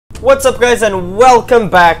What's up, guys, and welcome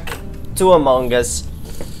back to Among Us.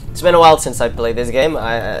 It's been a while since I played this game.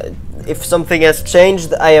 If something has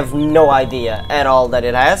changed, I have no idea at all that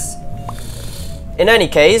it has. In any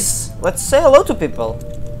case, let's say hello to people.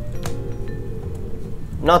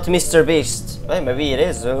 Not Mr. Beast. Hey, maybe it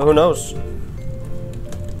is, who knows?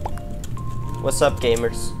 What's up,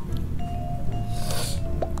 gamers?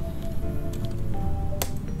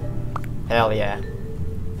 Hell yeah.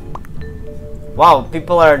 Wow,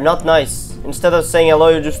 people are not nice. Instead of saying hello,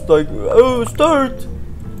 you're just like, oh, start.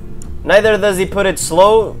 Neither does he put it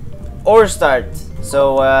slow or start.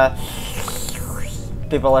 So,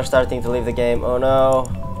 people are starting to leave the game. Oh no.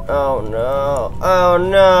 Oh no. Oh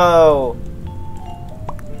no.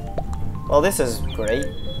 Well, this is great.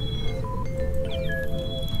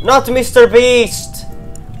 Not Mr. Beast!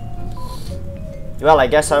 Well, I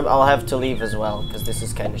guess I'll have to leave as well, because this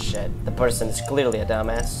is kind of shit. The person is clearly a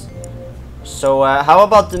dumbass. So, how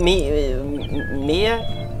about Mia?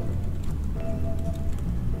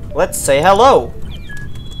 Let's say hello!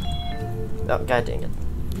 Oh, god dang it.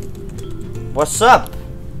 What's up,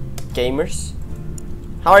 gamers?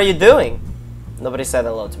 How are you doing? Nobody said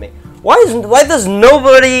hello to me. Why does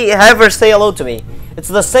nobody ever say hello to me? It's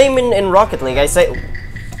the same in Rocket League. I say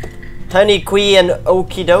honey, quee, and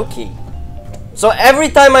okie dokie. So every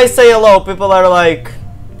time I say hello, people are like,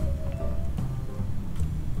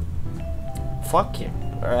 fuck you,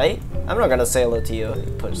 alright? I'm not gonna say hello to you,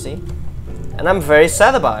 you pussy. And I'm very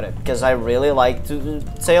sad about it, because I really like to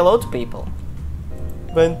say hello to people.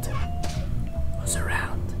 Vent. Who's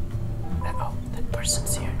around? Oh, that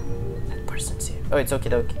person's here. That person's here. Oh, it's okie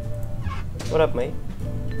dokie. What up, mate?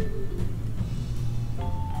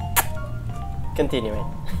 Continuing.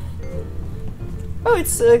 Oh,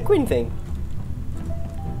 it's a queen thing.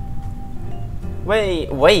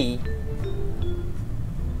 Wait.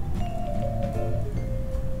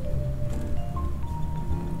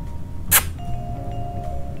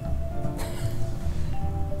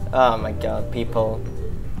 Oh my god, people.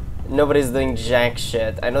 Nobody's doing jack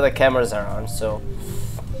shit. I know the cameras are on, so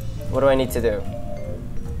what do I need to do?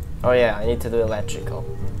 Oh yeah, I need to do electrical.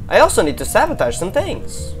 I also need to sabotage some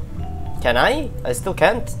things. Can I? I still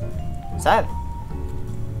can't. Sad.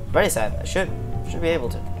 Very sad. I should be able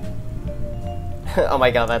to. Oh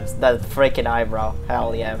my god, that freaking eyebrow.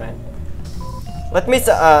 Hell yeah, man. Let me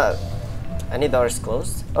any doors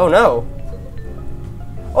closed? Oh no.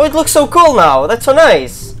 Oh, it looks so cool now. That's so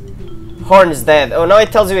nice. Horn is dead. Oh, now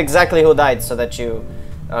it tells you exactly who died so that you...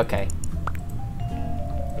 Okay.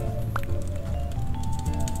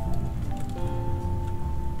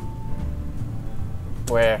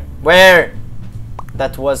 Where?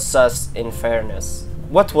 That was sus, in fairness.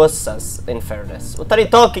 What was sus, in fairness? What are you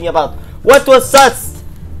talking about? What was sus?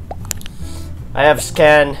 I have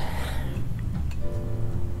scan.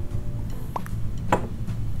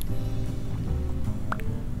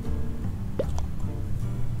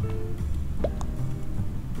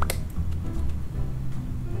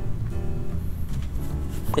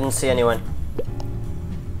 Didn't see anyone.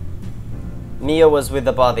 Mia was with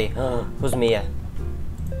the body. Who's Mia?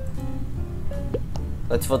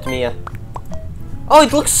 Let's vote Mia. Oh,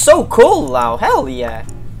 it looks so cool now. Hell yeah.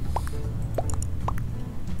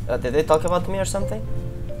 Did they talk about me or something?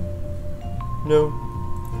 No.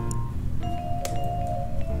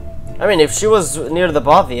 I mean, if she was near the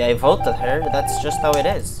body, I voted her. That's just how it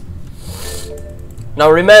is. Now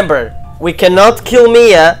remember, we cannot kill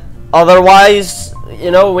Mia, otherwise, you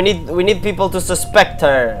know, we need people to suspect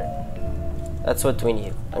her. That's what we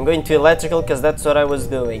need. I'm going to electrical because that's what I was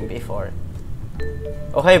doing before.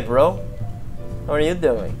 Oh hey bro, how are you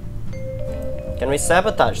doing? Can we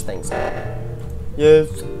sabotage things now? Yes.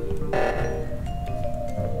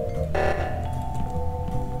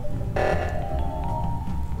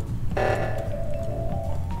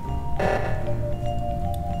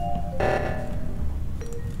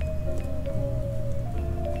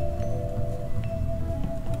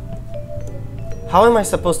 How am I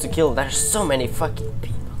supposed to kill? There's so many fucking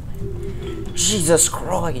people, man. Jesus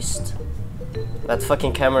Christ. That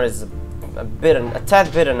fucking camera is a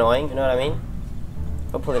tad bit annoying, you know what I mean?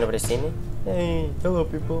 Hopefully nobody's seen me. Hey, hello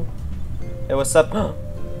people. Hey, what's up?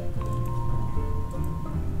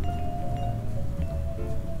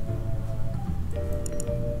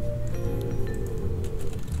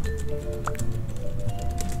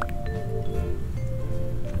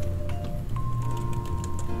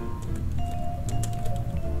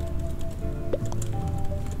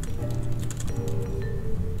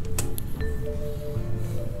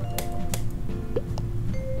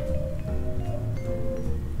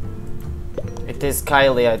 It is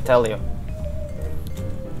Kylie, I tell you.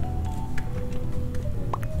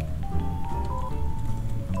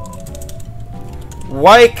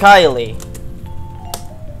 Why Kylie?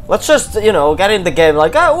 Let's just, you know, get in the game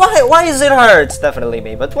like, oh, why is it her? It's definitely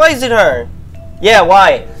me, but why is it her? Yeah,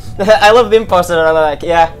 why? I love the imposter and I'm like,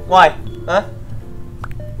 yeah, why? Huh?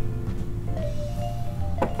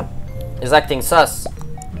 He's acting sus.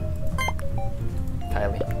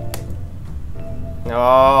 Kylie.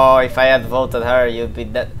 Oh, if I had voted her, you'd be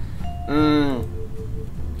dead.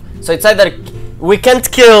 So it's either we can't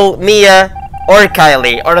kill Mia or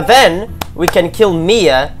Kylie, or then we can kill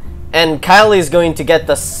Mia and Kylie is going to get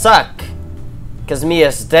the suck because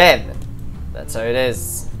Mia's dead. That's how it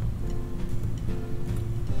is.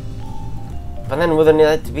 But then wouldn't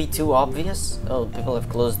it be too obvious? Oh, people have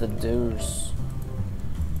closed the doors.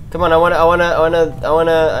 Come on, I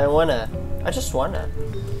just wanna.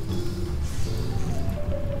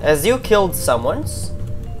 As you killed someone's.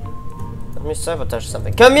 Let me sabotage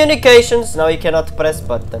something. Communications! Now you cannot press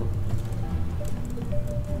button.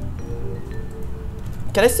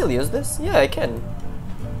 Can I still use this? Yeah, I can.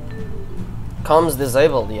 Comms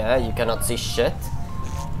disabled. Yeah, you cannot see shit.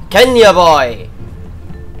 Kenya boy!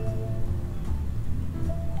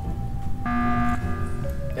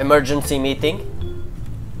 Emergency meeting.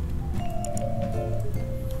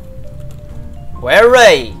 Where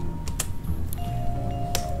Ray?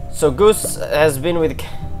 So Goose has been with...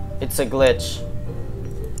 It's a glitch.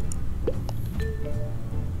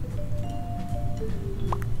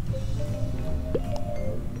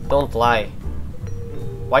 Don't lie.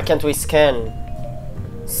 Why can't we scan?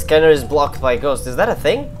 Scanner is blocked by Ghost. Is that a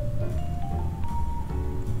thing?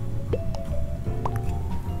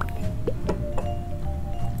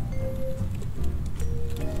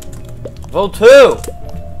 Vote who?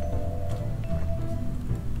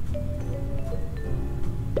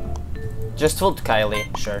 Just vote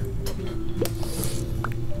Kylie, sure.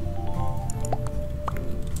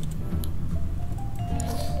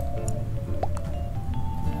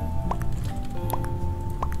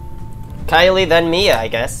 Kylie, then Mia, I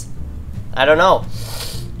guess. I don't know.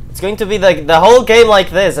 It's going to be the whole game like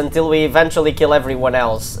this until we eventually kill everyone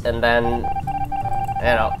else, and then,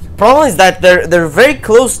 you know. Problem is that they're very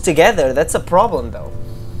close together. That's a problem, though.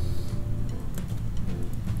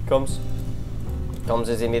 Comes. Comes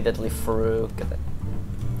is immediately Farouk.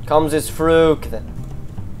 Comes is Farouk.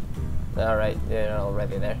 Alright, you're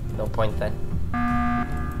already there. No point then.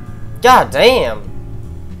 God damn!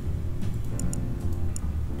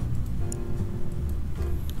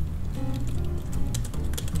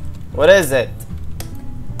 What is it?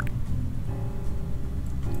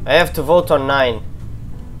 I have to vote on 9.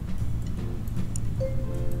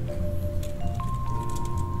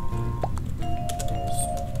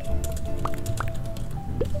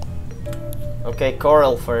 Okay,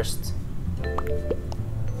 Coral first.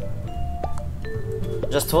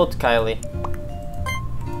 Just vote Kylie.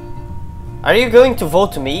 Are you going to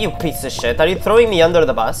vote me, you piece of shit? Are you throwing me under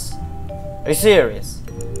the bus? Are you serious?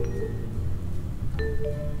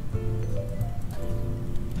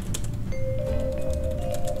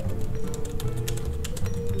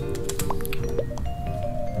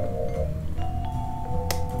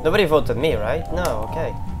 Nobody voted me, right? No,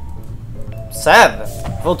 okay. Seb!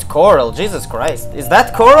 Vote Coral, Jesus Christ. Is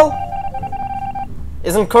that Coral?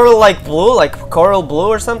 Isn't Coral like blue? Like coral blue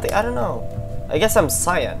or something? I don't know. I guess I'm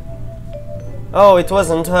cyan. Oh, it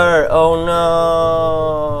wasn't her. Oh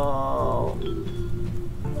no.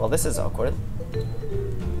 Well, this is awkward.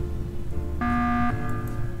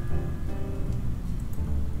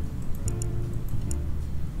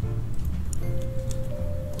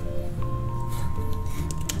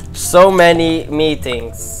 So many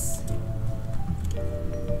meetings.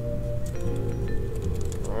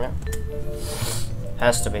 Yeah.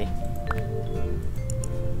 Has to be.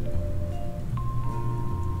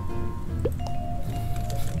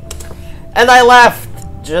 And I left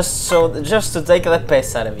just to take the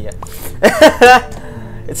piss out of you.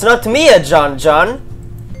 It's not me, John.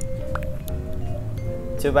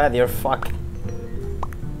 Too bad you're fucked.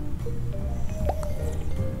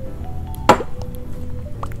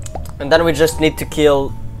 And then we just need to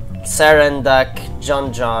kill Sarah and Duck,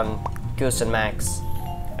 John, Goose and Max.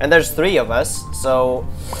 And there's 3 of us, so...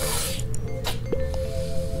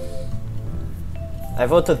 I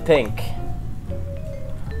voted pink.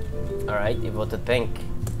 Alright, you voted pink.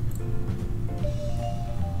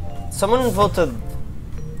 Someone voted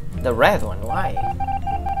the red one, why?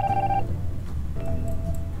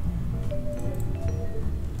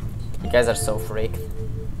 You guys are so freaked.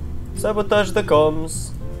 Sabotage the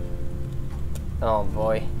comms. Oh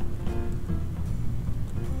boy.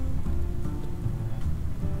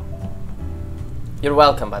 You're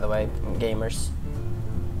welcome, by the way, gamers.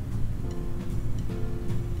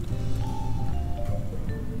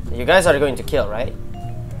 You guys are going to kill, right?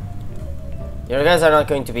 You guys are not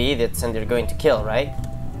going to be idiots and you're going to kill, right?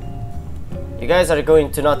 You guys are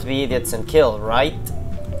going to not be idiots and kill, right?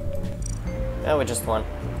 Yeah, we just won.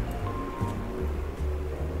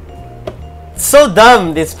 So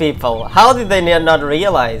dumb, these people. How did they not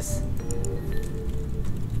realize?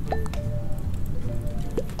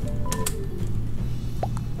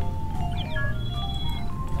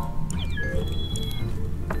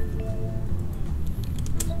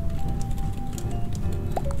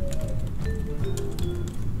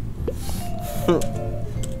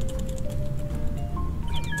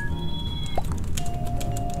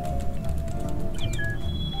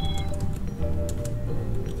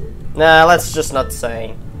 Nah, let's just not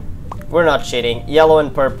say. We're not cheating. Yellow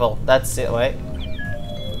and purple. That's it, right?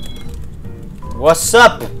 What's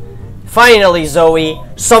up? Finally, Zoe.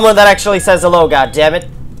 Someone that actually says hello, goddammit.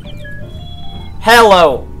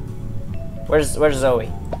 Hello. Where's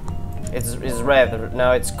Zoe? It's red.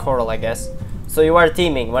 Now it's coral, I guess. So you are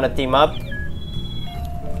teaming. Wanna team up?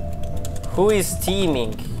 Who is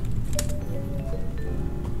teaming?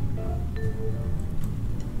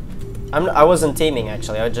 I wasn't teaming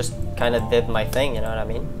actually. I just kind of did my thing. You know what I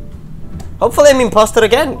mean? Hopefully I'm imposter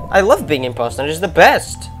again. I love being imposter. It's the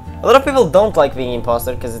best. A lot of people don't like being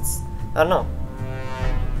imposter because it's, I don't know.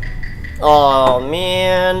 Oh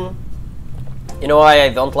man. You know why I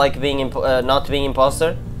don't like being not being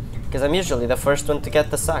imposter? Because I'm usually the first one to get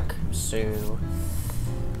the sack. So,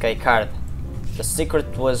 okay, card. The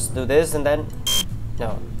secret was do this and then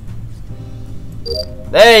no.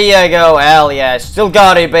 There you go. Hell yeah, still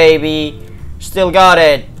got it, baby. Still got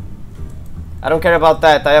it. I don't care about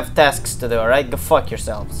that. I have tasks to do. All right, go fuck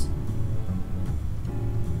yourselves.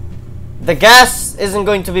 The gas isn't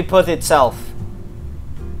going to be put itself.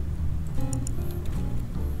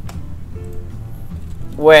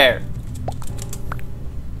 Where?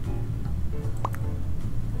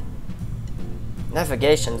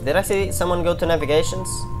 Navigations. Did I see someone go to navigations?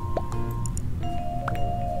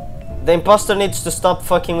 The imposter needs to stop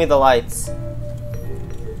fucking with the lights.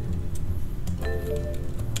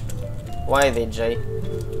 Why, DJ?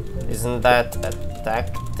 Isn't that a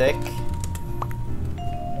tactic?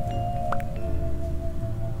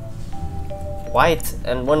 White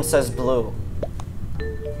and one says blue.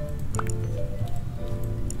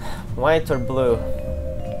 White or blue?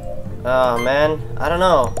 Oh man, I don't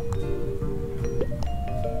know.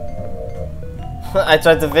 I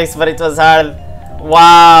tried to fix, but it was hard.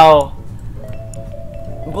 Wow.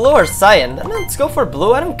 Blue or cyan? Let's go for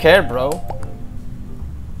blue. I don't care, bro.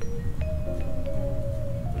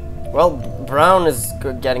 Well, brown is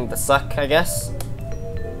getting the suck, I guess.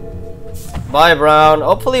 Bye, brown.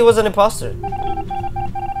 Hopefully he was an imposter.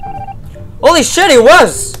 Holy shit, he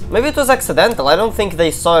was! Maybe it was accidental. I don't think they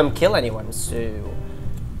saw him kill anyone, so...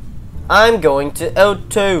 I'm going to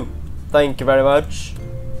O2. Thank you very much.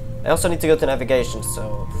 I also need to go to navigation,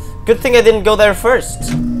 so... Good thing I didn't go there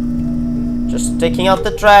first. Just taking out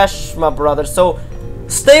the trash, my brother. So,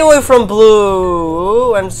 stay away from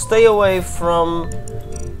blue and stay away from...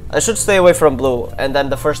 I should stay away from blue, and then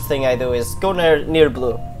the first thing I do is go near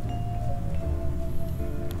blue.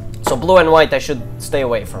 So blue and white I should stay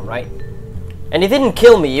away from, right? And he didn't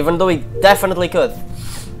kill me, even though he definitely could.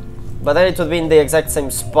 But then it would be in the exact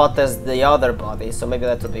same spot as the other body, so maybe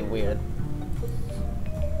that would be weird.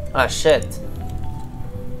 Ah, shit.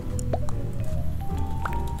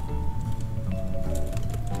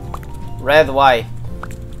 Red, why?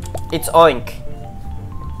 It's oink.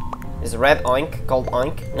 Is red oink called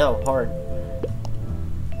oink? No, hard.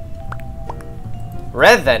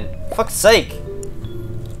 Red then. Fuck's sake.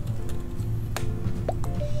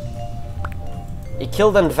 He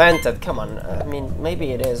killed and vented. Come on. I mean, maybe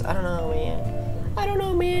it is. I don't know, man. I don't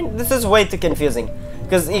know, man. This is way too confusing.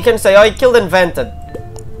 Because you can say, oh, he killed and vented.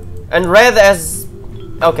 And red has...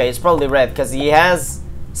 Okay, it's probably red. Because he has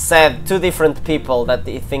said two different people that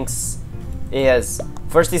he thinks he is.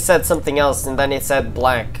 First he said something else and then he said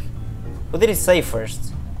black. What did he say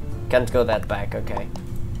first? Can't go that back, okay.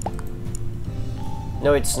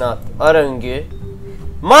 No, it's not. Orange.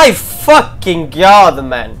 My fucking god,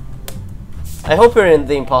 man! I hope you're in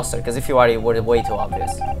the imposter, because if you are, you were way too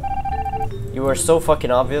obvious. You were so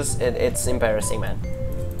fucking obvious, it's embarrassing, man.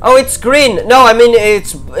 Oh, it's green! No, I mean,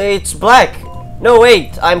 it's black! No,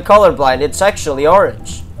 wait, I'm colorblind, it's actually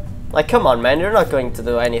orange. Like, come on, man, you're not going to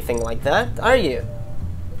do anything like that, are you?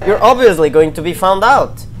 You're obviously going to be found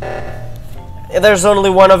out. There's only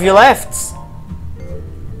one of you left.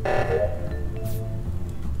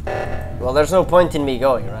 Well, there's no point in me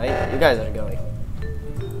going, right? You guys are going.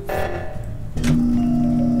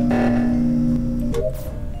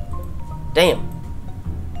 Damn.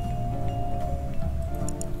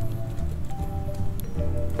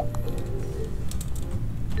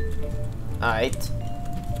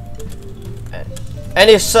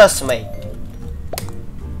 Any sus, mate?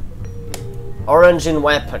 Orange in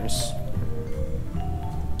weapons.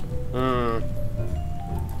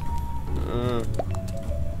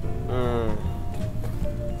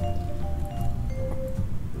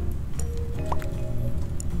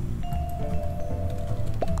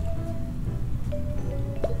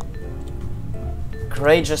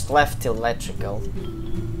 Gray just left electrical.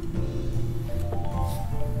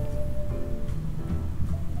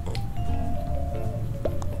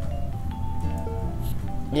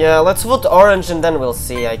 Yeah, let's vote orange and then we'll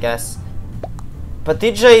see, I guess. But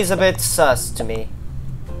DJ is a bit sus to me.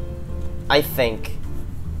 I think.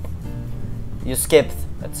 You skipped.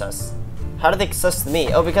 That's sus. How did they sus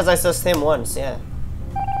me? Oh, because I sussed him once, yeah.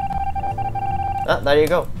 Ah, there you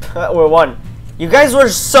go. We're one. You guys were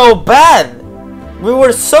so bad! We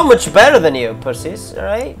were so much better than you, pussies,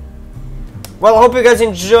 alright? Well, I hope you guys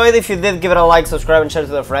enjoyed. If you did, give it a like, subscribe, and share it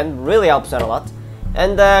with a friend. Really helps out a lot.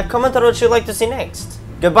 And comment on what you'd like to see next.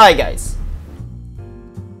 Goodbye, guys.